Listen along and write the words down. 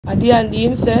And the and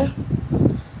him say,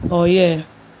 oh yeah.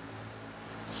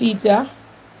 See it ya?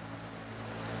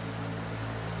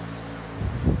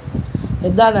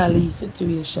 The Donna-Lee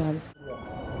situation.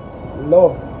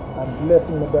 Love and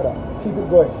blessing, my brother. Keep it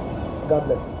going. God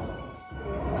bless. I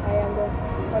am the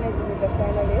wanted to be the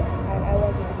finalist and I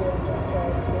wanted to go and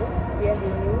subscribe to hear the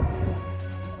news.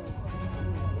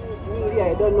 Media,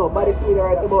 I don't know. Body's media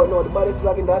right about now. The body's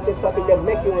vlogging that this topic can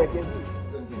make you work.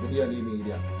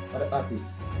 Media for the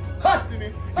artists. Ha! See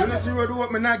me? You know see what do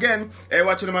what me again? Hey,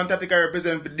 watch the man Tatika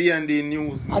represent for D&D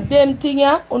News. And them thing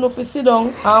ya, you know fi sit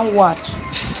down and watch.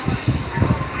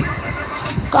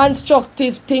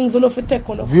 Constructive things, you know fi take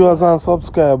on. Viewers and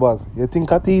subscribers, you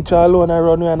think a teacher alone I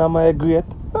run away and I migrate?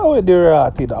 How are they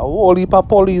rated? A whole heap of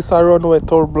police I run away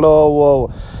to blow.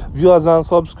 Wow. Viewers and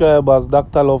subscribers,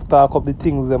 Dr. Love talk up the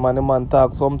things them and the man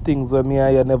talk some things where me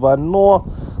and you never know.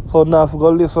 So now if you go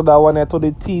listen to that one to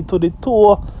the T to the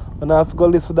toe. And I have to go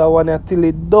listen to that one till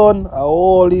it's done. A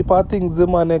whole heap of things the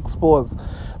man expose.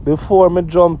 Before me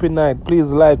jump in night,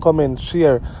 please like, comment,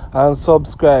 share, and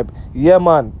subscribe. Yeah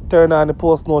man, turn on the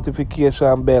post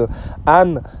notification bell.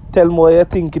 And tell me what you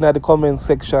think in the comment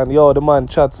section. Yo, the man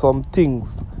chat some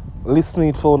things. Listen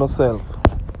it for yourself.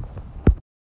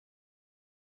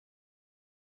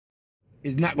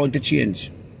 It's not going to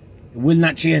change. It will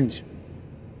not change.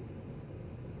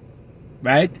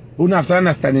 Right? We don't have to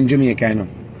understand in Jamaica, you know.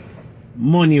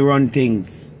 Money run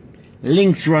things.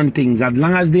 Links run things. As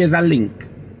long as there's a link,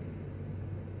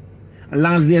 as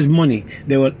long as there's money,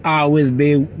 there will always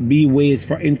be ways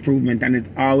for improvement, and it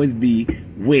always be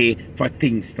way for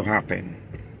things to happen.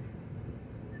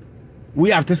 We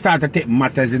have to start to take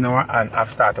matters in our hand and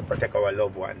start to protect our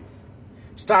loved ones.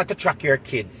 Start to track your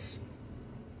kids.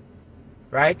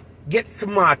 Right? Get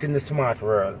smart in the smart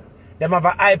world. Them have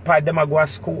an iPad, them go to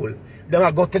school.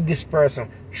 Them go to this person.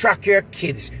 Track your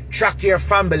kids. Track your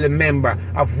family member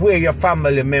of where your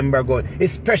family member going.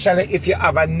 Especially if you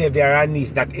have a nephew or a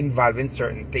niece that involved in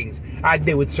certain things. Or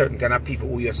deal with certain kind of people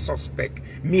who you suspect.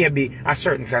 Maybe a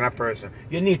certain kind of person.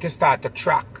 You need to start to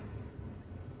track.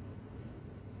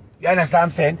 You understand what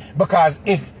I'm saying? Because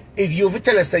if you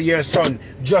tell us that your son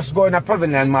just go in a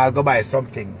Providence Mall go buy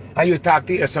something, and you talk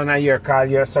to your son and you call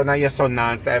your son and your son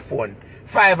answer a phone,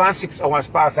 5 and 6 hours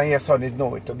pass and your son is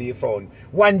nowhere to be found.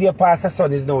 1 day pass, the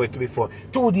son is nowhere to be found.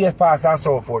 2 days pass and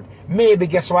so forth. Maybe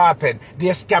guess what happened?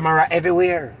 There's camera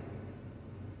everywhere.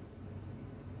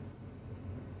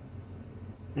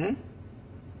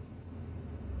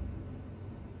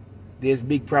 There's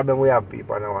big problem we have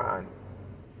people on our hand.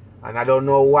 And I don't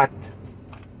know what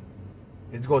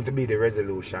is going to be the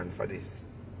resolution for this.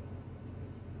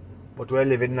 But we're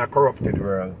living in a corrupted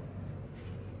world.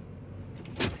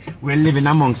 We're living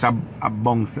amongst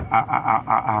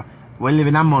we're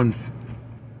living amongst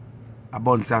a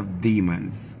bunch of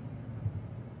demons.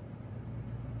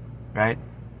 Right?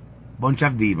 Bunch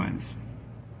of demons.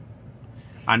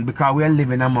 And because we're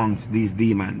living amongst these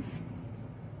demons,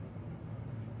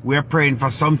 we're praying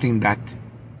for something that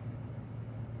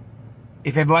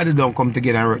if everybody don't come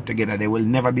together and work together, there will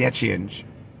never be a change.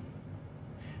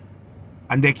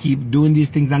 And they keep doing these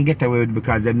things and get away with it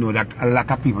because they know that a lot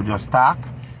of people just talk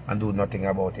and do nothing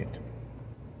about it.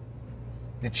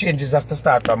 The changes have to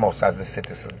start from us as the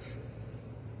citizens.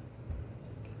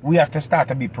 We have to start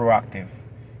to be proactive.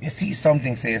 You see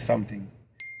something, say something.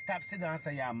 Stop sitting down and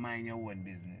say you mind your own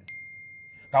business.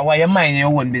 Because while you mind your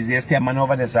own business, you see a man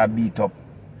over there so beat up.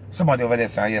 Somebody over there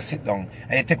so you sit down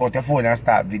and you take out your phone and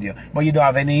start video. But you don't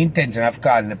have any intention of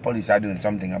calling the police or doing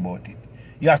something about it.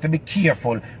 You have to be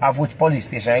careful of which police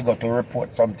station you go to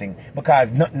report something,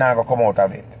 because nothing now going to come out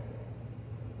of it.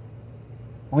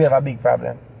 We have a big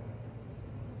problem.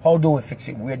 How do we fix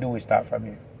it? Where do we start from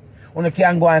here? When you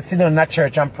can go and sit down in that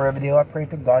church and pray every day, or pray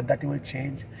to God that it will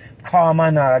change. Karma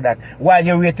and all of that. While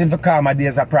you're waiting for karma,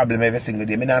 there's a problem every single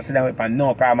day. Me not sit down with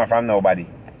no karma from nobody.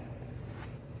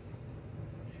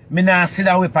 Me not sit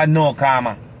down with no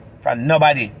karma from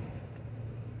nobody.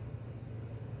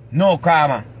 No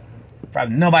karma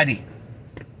from nobody.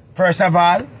 First of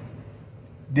all,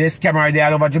 this camera there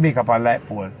all over Jamaica on light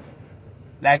pole.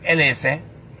 Like LA say,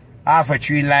 Half a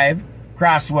Tree live,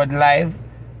 Crossroad live,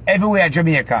 everywhere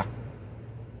Jamaica.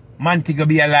 Montego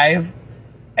be alive,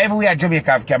 everywhere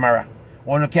Jamaica have camera.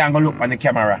 One can go look on the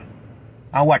camera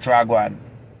and watch what I go on.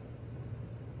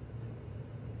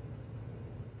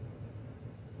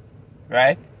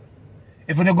 Right?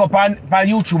 If you go on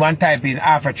YouTube and type in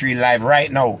Half a Tree live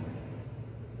right now,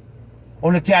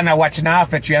 only can watch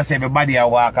Half a Tree and say everybody a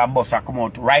walk and bus a come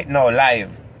out right now live.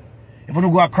 If you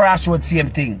go across Crossroad, same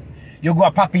thing. You go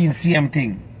a Papi in same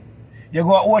thing. You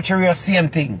go a Orchard, same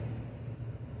thing.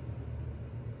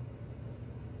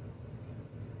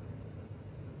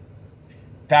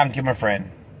 Thank you, my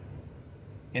friend.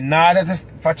 In order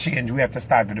for change, we have to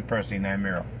start with the person in the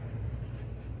mirror.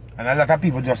 And a lot of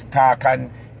people just talk and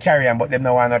carry on, but them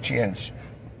don't want to change.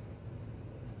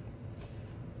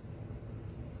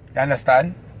 You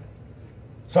understand?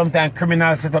 Sometimes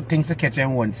criminals set up things to catch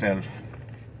them oneself.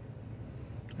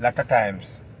 A lot of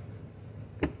times.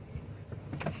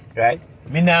 Right?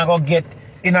 Me now go get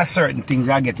in a certain things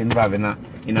I get involved in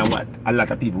a what a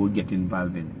lot of people would get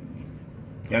involved in.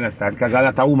 You understand? Because a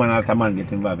lot of women and a lot of men get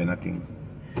involved in a things.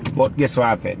 But guess what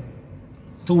happened?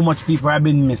 Too much people have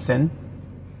been missing.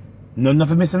 None of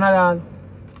them missing at all.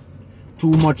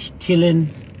 Too much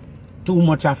killing. Too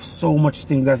much of so much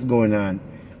things that's going on.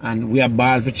 And we are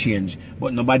balls to change.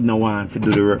 But nobody no want to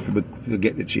do the work to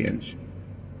get the change.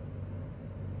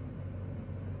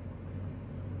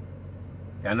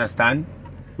 You understand?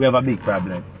 We have a big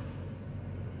problem.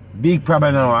 Big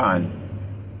problem on our hand.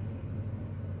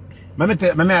 Let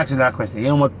me ask you that question. You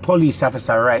know what police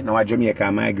officer right now at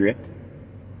Jamaica migrate?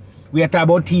 We are talking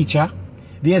about teacher.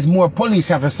 There's more police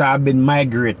officers have been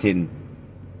migrating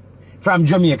from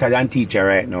Jamaica than teacher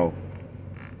right now.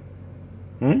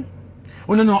 We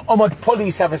don't know how much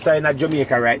police officers in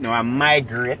Jamaica right now are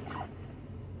migrate.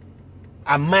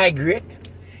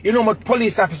 You know how much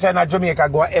police officers in Jamaica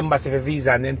go to embassy for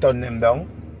visa and then turn them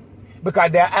down?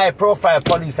 Because they're high profile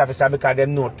police officers because they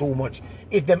know too much.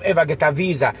 If them ever get a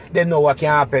visa, they know what can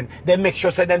happen. They make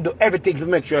sure so they do everything to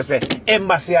make sure say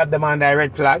embassy have them on the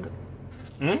red flag.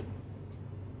 You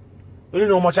don't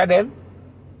know much of them?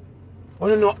 You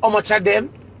don't know how much of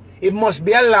them? It must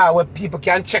be a law where people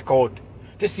can check out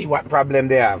to see what problem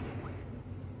they have.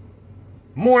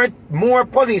 More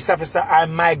police officers are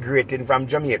migrating from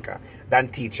Jamaica than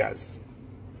teachers.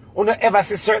 You don't ever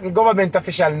see certain government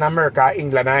officials in America,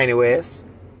 England, or anyways.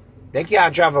 They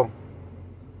can't travel.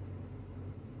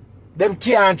 Them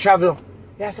can't travel.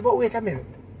 Yes, but wait a minute.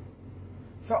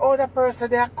 So all the person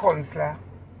they are counselor.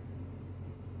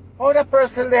 All the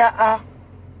person they are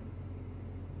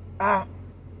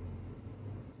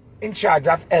in charge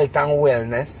of health and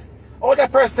wellness. All the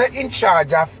person in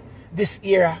charge of this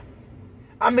era.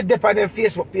 I'm a dep on them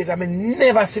Facebook page. I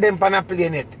never see them on a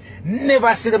plane yet.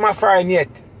 Never see them a foreign yet.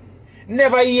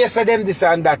 Never hear say them this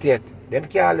and that yet. Them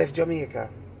can't left Jamaica.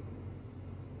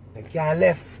 Them can't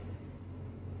left.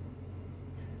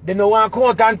 They don't want to come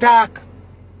out and talk.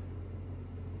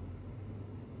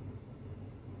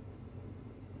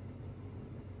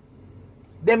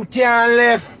 Them can't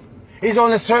left. It's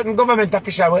only certain government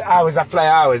official will always fly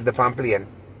always the plane.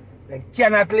 They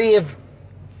cannot leave.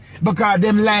 Because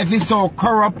them life is so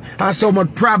corrupt and so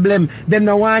much problem. Them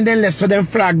no want them left, so them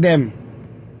flag them.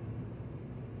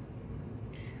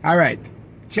 Alright,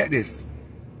 check this.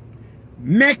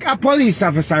 Make a police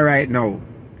officer right now,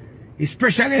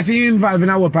 especially if you're involved in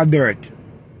a whoop of dirt.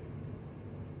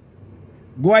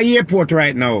 Go to the airport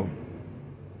right now.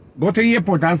 Go to the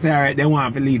airport and say, alright, they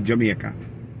want to leave Jamaica.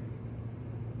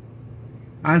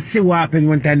 And see what happens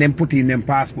when them put in them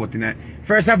passport in it.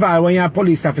 First of all, when you're a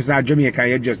police officer in Jamaica,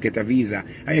 you just get a visa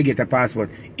and you get a passport.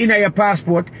 In your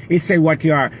passport, it says what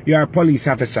you are. You're a police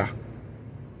officer.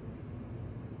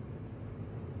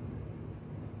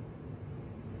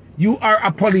 You are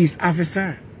a police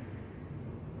officer.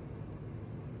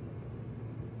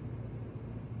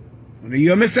 You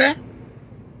hear me say?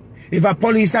 If a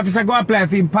police officer go apply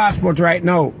for his passport right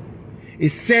now, it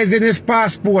says in his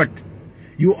passport,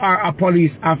 you are a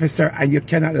police officer and you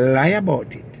cannot lie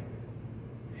about it.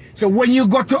 So when you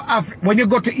go to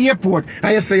airport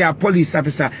and you say you're a police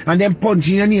officer and then punch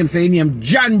in your name, say your name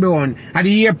John Brown at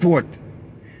the airport,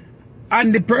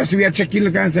 and the person we are checking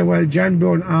look and say, well, John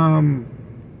Brown,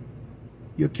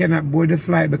 you cannot board the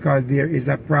flight because there is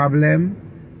a problem.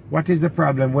 What is the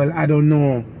problem? Well, I don't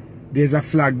know. There's a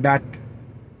flag that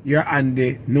you're on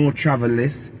the no travel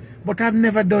list, but I've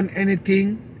never done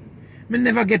anything. I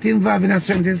never get involved in a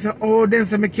certain thing. So, oh, then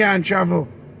so I can't travel.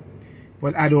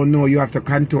 Well, I don't know. You have to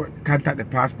contact the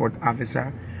passport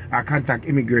officer or contact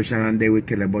immigration and they will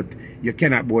tell you, but you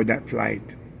cannot board that flight.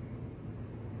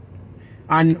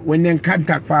 And when they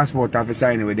contact passport officer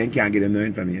anyway, they can't get them no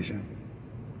information.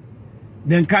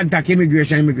 Then contact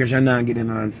immigration now get them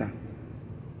no answer.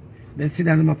 Then sit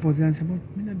down in my post and say, but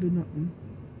I not do nothing.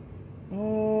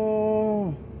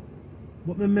 Oh,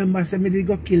 but remember, say me did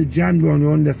go kill John Brown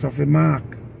around the Sophie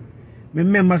Mark.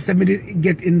 Remember, say me did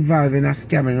get involved in a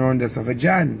scamming around the Sophie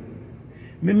John.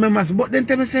 Remember, but then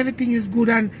tell me say everything is good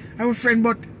and our friend,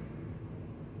 but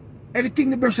everything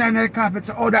the brush on the carpet,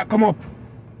 so all that come up.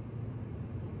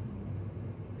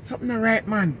 Something not right,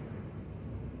 man.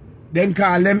 Then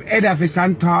call them head office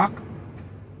and talk.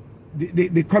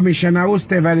 The commissioner who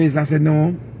Steve is, I said,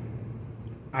 no,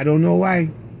 I don't know why.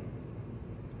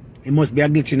 It must be a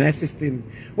glitch in the system.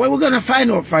 Well, we're going to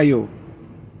find out for you.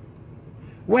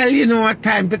 Well, you know, at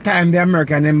time to time, the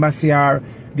American embassy or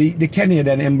the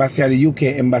Canadian embassy or the UK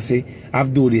embassy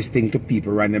have do this thing to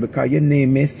people right now because your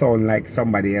name may sound like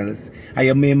somebody else and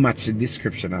you may match the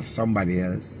description of somebody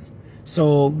else.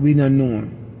 So, we don't know.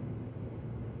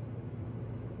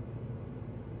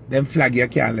 Them flag you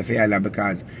can't left your island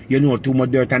because you know too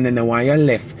much dirt and then they want you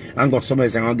left and go somewhere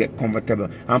else and get comfortable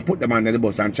and put them under the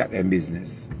bus and chat them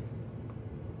business.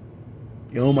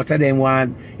 You know how much of them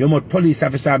want, you know how much police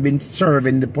officers have been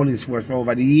serving the police force for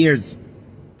over the years.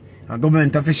 And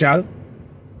government official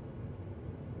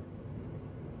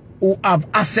who have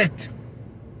asset,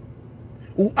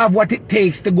 who have what it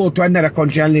takes to go to another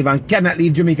country and live and cannot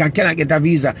leave Jamaica and cannot get a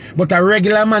visa. But a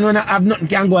regular man when I have nothing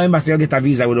can go to embassy and get a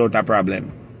visa without a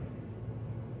problem.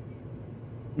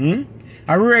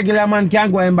 A regular man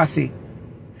can go to embassy.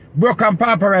 Broken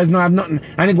paparazzi no have nothing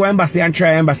and he go embassy and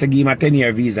try embassy give him a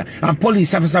 10-year visa. And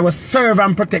police officer will serve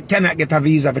and protect cannot get a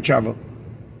visa for travel.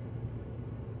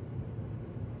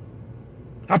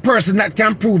 A person that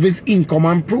can prove his income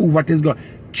and prove what is going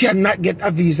cannot get a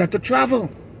visa to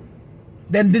travel.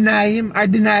 Then deny him, I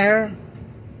deny her.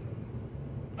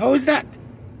 How is that?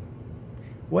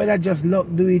 Well, that just luck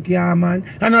do it, yeah, man.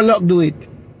 And no luck do it.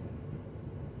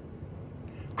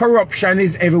 Corruption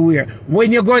is everywhere.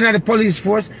 When you're going to the police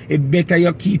force, it better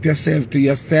you keep yourself to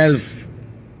yourself.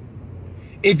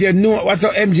 If you know, what's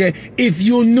up, MJ? If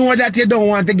you know that you don't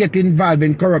want to get involved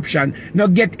in corruption, now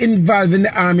get involved in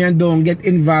the army and don't get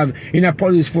involved in a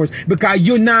police force. Because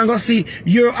you're not going to see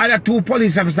your other two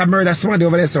police officers murder somebody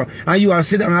over there, so, and you will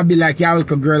sit down and be like, yeah,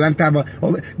 little girl, and talk about,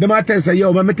 oh, the man tell you,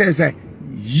 yo, let me tell you, say,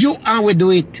 you and we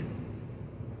do it.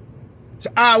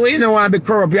 So, when you don't want to be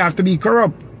corrupt, you have to be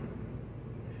corrupt.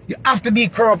 You have to be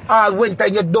corrupt all winter.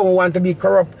 You don't want to be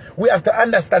corrupt. We have to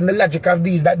understand the logic of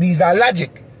these, that these are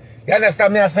logic. You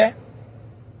understand me I say?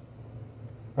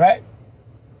 Right?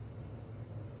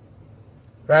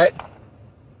 Right?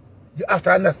 You have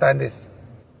to understand this.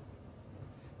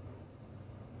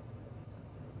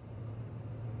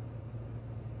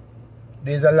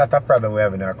 There's a lot of problems we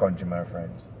have in our country, my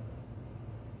friends.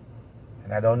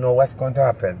 And I don't know what's going to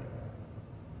happen.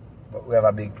 But we have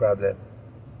a big problem.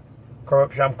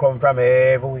 Corruption comes from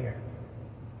everywhere.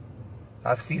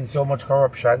 I've seen so much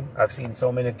corruption. I've seen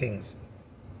so many things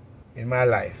in my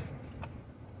life.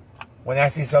 When I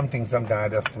see something,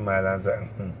 sometimes I just smile and say,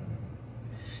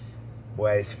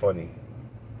 boy, it's funny.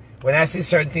 When I see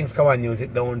certain things come on news,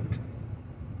 it don't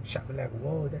shock me like,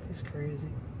 whoa, that is crazy.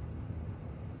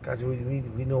 Because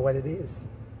we know what it is.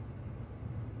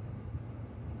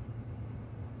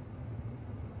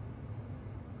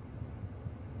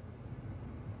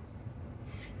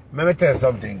 Let me tell you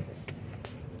something.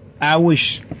 I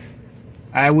wish,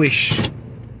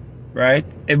 right?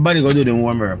 Everybody go do their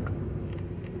homework.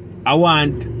 I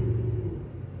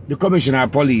want the commissioner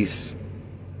of police,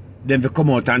 them to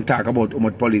come out and talk about how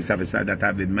much police officers that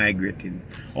have been migrating.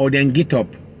 Or then get up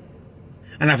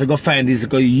and have to go find these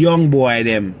young boy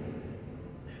them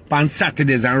on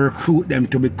Saturdays and recruit them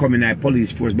to become in a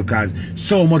police force because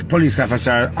so much police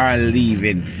officers are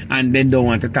leaving and then don't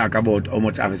want to talk about how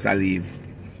much officers leave.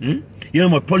 You know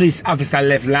what police officer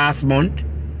left last month?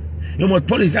 You know what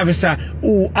police officer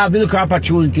who have the look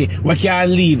opportunity where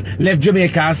can leave, left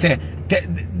Jamaica and say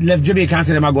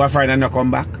them a go foreign and not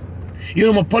come back? You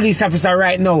know what police officer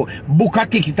right now book a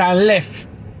ticket and left.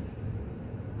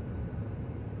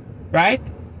 Right?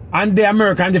 And the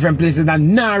American different places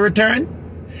and now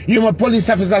return. You know what police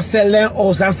officers sell their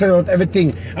house and sell out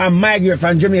everything and migrate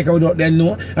from Jamaica without them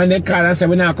know and then call and say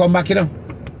we now come back, you know.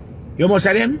 You know most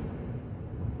of them?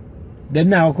 They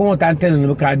now come out and tell them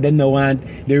because they don't want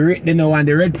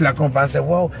the red flag come and say,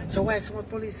 wow, so why some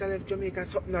police left Jamaica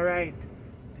something alright?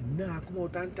 They now come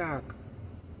out and talk.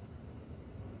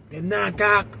 They not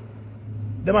talk.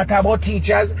 They matter about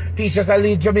teachers. Teachers are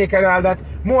leave Jamaica and all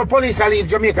that. More police are leave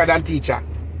Jamaica than teacher.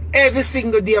 Every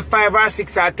single day 5 or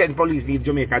 6 or 10 police leave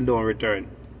Jamaica and don't return.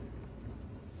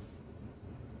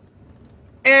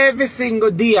 Every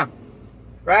single day.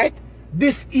 Right?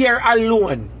 This year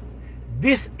alone,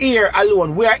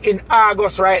 we are in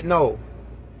August right now.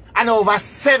 And over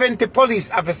 70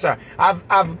 police officers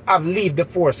have leave the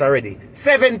force already.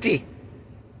 70.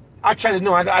 Actually,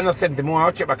 no, I not 70 more.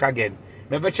 I'll check back again.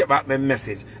 Maybe check back my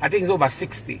message. I think it's over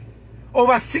 60.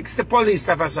 Over 60 police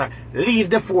officers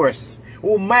leave the force.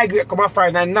 Who migrate, come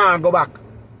foreign and now go back.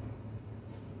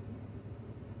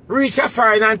 Reach a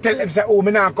foreign and tell them, say, oh,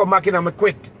 me now come back in and me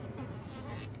quit.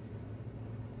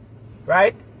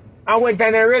 Right? And when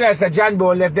they realize that John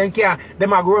Brown left, then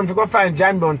them are going to go find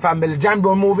John Brown family. John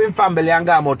Brown moving family and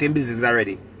go out in business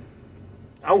already.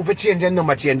 And if you change your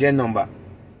number, change your number.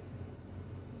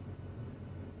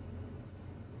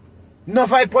 No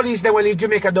five police that when leave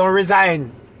Jamaica don't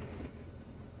resign.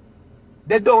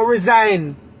 They don't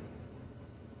resign.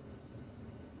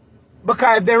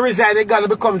 Because if they resign, it gonna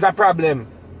becomes a problem.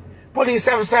 Police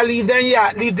officer leave them,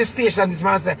 yeah, leave the station. This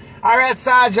man say, alright,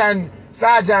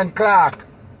 Sergeant Clark,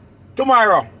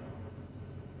 tomorrow.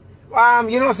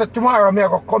 You know, so tomorrow I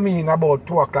go come in about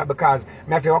 2 o'clock because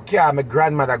I have to carry my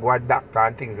grandmother go to the doctor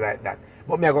and things like that.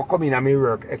 But I go come in and I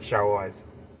work extra hours.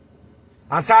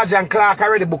 And Sergeant Clark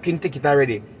already booking ticket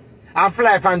already. And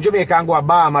fly from Jamaica and go to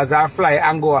Bahamas, or fly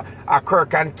and go to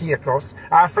Kirk and Caicos,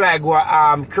 or fly go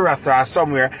to Curacao or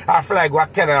somewhere, or fly go to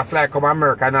Canada, fly come to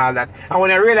America and all that. And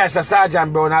when I realize that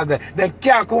Sergeant Brown has that, they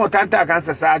can't come out and talk and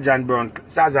say Sergeant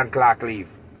Clark leave.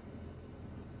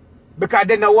 Because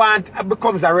they don't want, it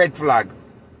becomes a red flag.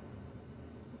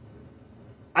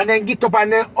 And then get up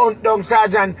and then hunt down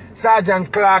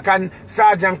Sergeant Clark, and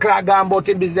Sergeant Clark gone about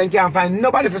in business, they can't find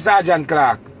nobody for Sergeant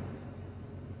Clark.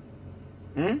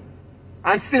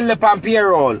 And still the on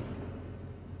payroll.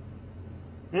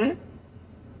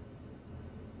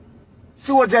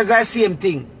 Soldiers are the same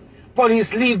thing.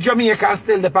 Police leave Jamaica and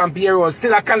still the on payroll.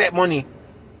 Still a collect money.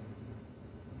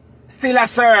 Still a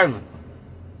serve.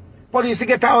 Police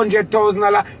get $100,000.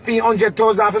 For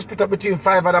 $100,000 have to split up between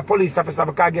 5 other police officers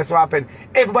because guess what happened?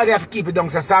 Everybody have to keep it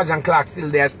down so Sergeant Clark still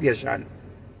there station.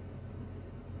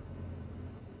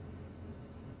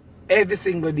 Every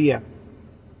single day.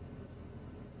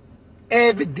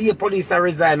 Every day police are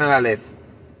resign and I left.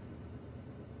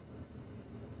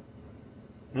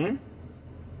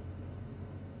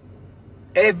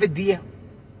 Every day.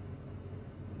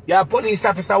 Yeah, police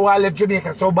officer who left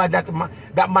Jamaica so bad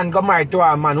that man got married to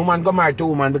a man, woman got married to a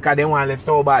woman because they want left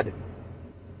so bad.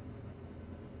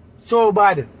 So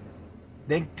bad.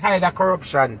 They tired of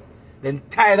corruption. They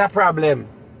tired of problem.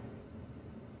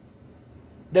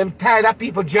 They tired of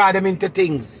people draw them into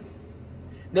things.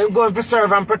 Them going for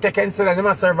serve and protect instead of them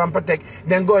a serve and protect.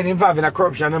 Them going involved in a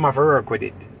corruption and them have to work with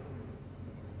it.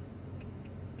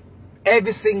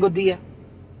 Every single day.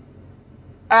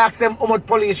 Ask them how much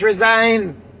police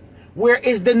resign. Where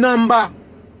is the number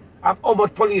of how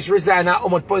much police resign and how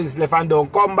much police left and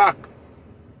don't come back?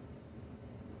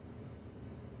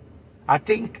 I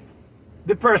think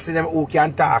the person them who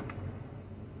can talk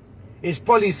is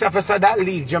police officer that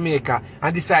leave Jamaica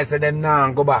and decides that them now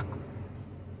go back.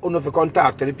 You if you come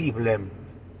talk to the people them.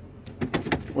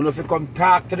 You if you come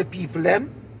talk to the people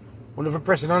them. You if a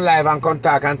person on live and come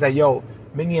talk and say, yo,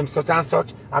 my name such and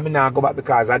such, and me now go back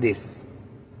because of this.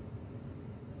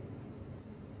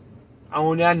 I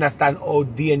only understand how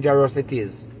dangerous it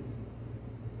is.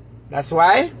 That's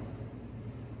why,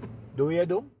 do you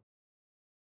do?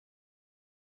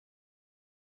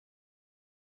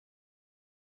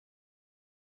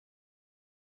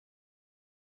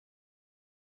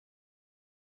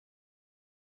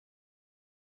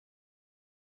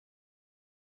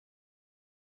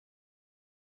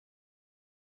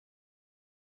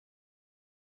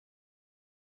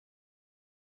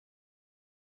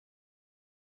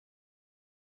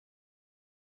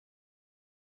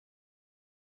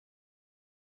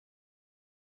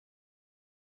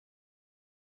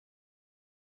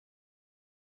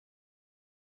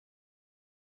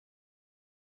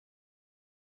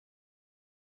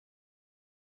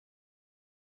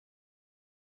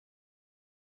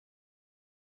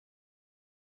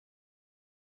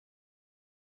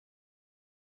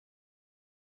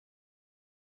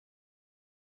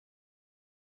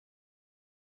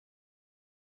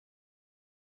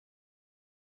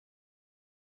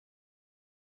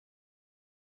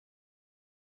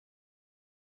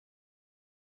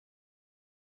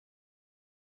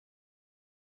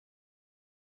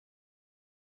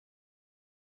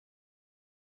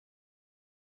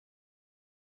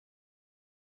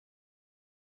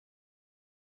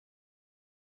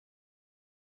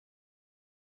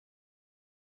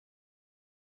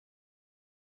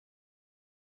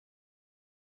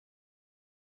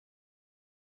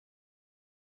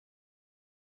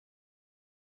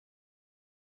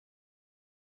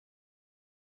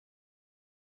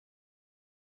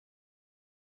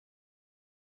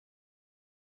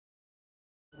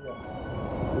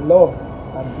 Love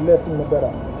and blessing, my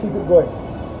brother. Keep it going.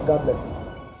 God bless.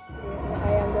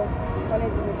 I am the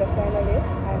honestly with the finalist,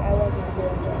 and I wanted to go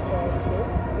and subscribe to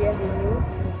hear the news.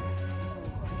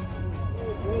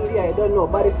 Media, I don't know.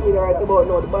 Body's media right about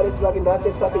now. The body's vlogging, that's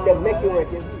the topic that make you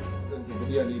work.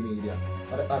 Media,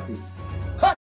 for the artists.